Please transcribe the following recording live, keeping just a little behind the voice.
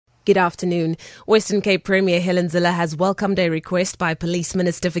Good afternoon. Western Cape Premier Helen Zille has welcomed a request by Police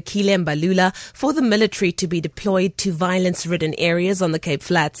Minister Fikile Mbalula for the military to be deployed to violence-ridden areas on the Cape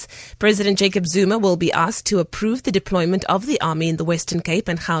Flats. President Jacob Zuma will be asked to approve the deployment of the army in the Western Cape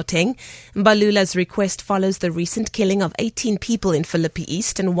and Gauteng. Mbalula's request follows the recent killing of 18 people in Philippi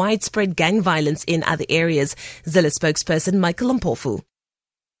East and widespread gang violence in other areas. Zille spokesperson Michael Mpofu.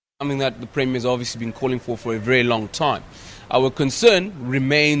 Something that the Premier has obviously been calling for a very long time. Our concern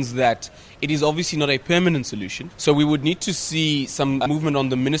remains that it is obviously not a permanent solution, so we would need to see some movement on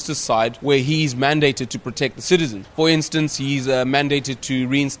the minister's side where he is mandated to protect the citizens. For instance, he's mandated to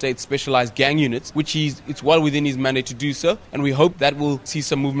reinstate specialized gang units, which it's well within his mandate to do so, and we hope that we'll see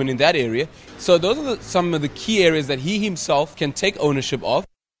some movement in that area. So those are some of the key areas that he himself can take ownership of.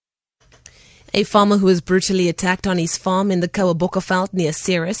 A farmer who was brutally attacked on his farm in the Kowabokaveld near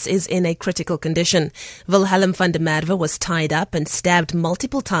Ceres is in a critical condition. Wilhelm van der Merwe was tied up and stabbed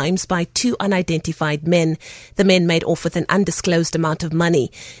multiple times by two unidentified men. The men made off with an undisclosed amount of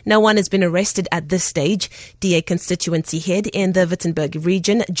money. No one has been arrested at this stage. DA constituency head in the Wittenberg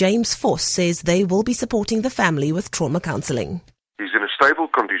region, James Voss, says they will be supporting the family with trauma counselling. He's in a stable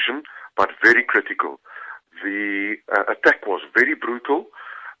condition, but very critical. The attack was very brutal.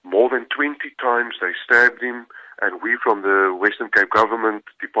 More than 20 times they stabbed him, and we from the Western Cape Government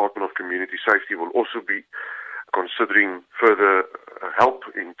Department of Community Safety will also be considering further help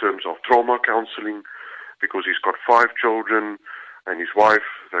in terms of trauma counselling, because he's got 5 children and his wife.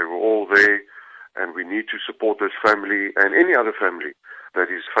 They were all there, and we need to support this family and any other family that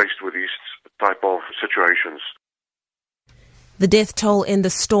is faced with these type of situations. The death toll in the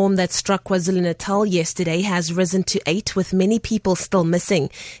storm that struck KwaZulu-Natal yesterday has risen to 8, with many people still missing.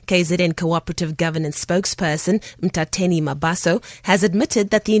 KZN Cooperative Governance spokesperson Mtateni Mabaso has admitted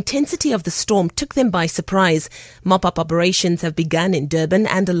that the intensity of the storm took them by surprise. Mop-up operations have begun in Durban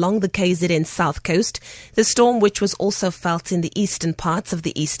and along the KZN South Coast. The storm, which was also felt in the eastern parts of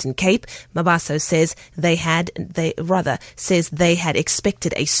the Eastern Cape, Mabaso says they had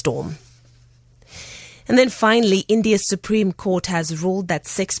expected a storm. And then finally, India's Supreme Court has ruled that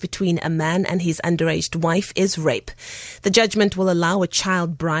sex between a man and his underage wife is rape. The judgment will allow a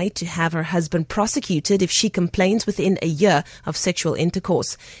child bride to have her husband prosecuted if she complains within a year of sexual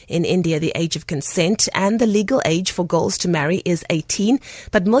intercourse. In India, the age of consent and the legal age for girls to marry is 18,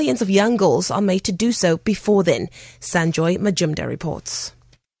 but millions of young girls are made to do so before then. Sanjoy Majumdar reports.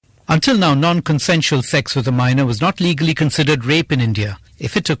 Until now, non-consensual sex with a minor was not legally considered rape in India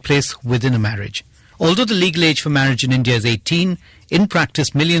if it took place within a marriage. Although the legal age for marriage in India is 18, in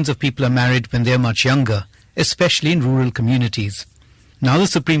practice millions of people are married when they are much younger, especially in rural communities. Now the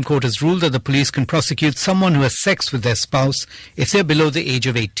Supreme Court has ruled that the police can prosecute someone who has sex with their spouse if they are below the age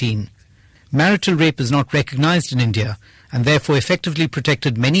of 18. Marital rape is not recognized in India and therefore effectively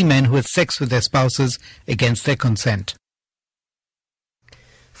protected many men who had sex with their spouses against their consent.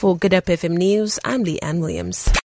 For Good Up FM News, I'm Leanne Williams.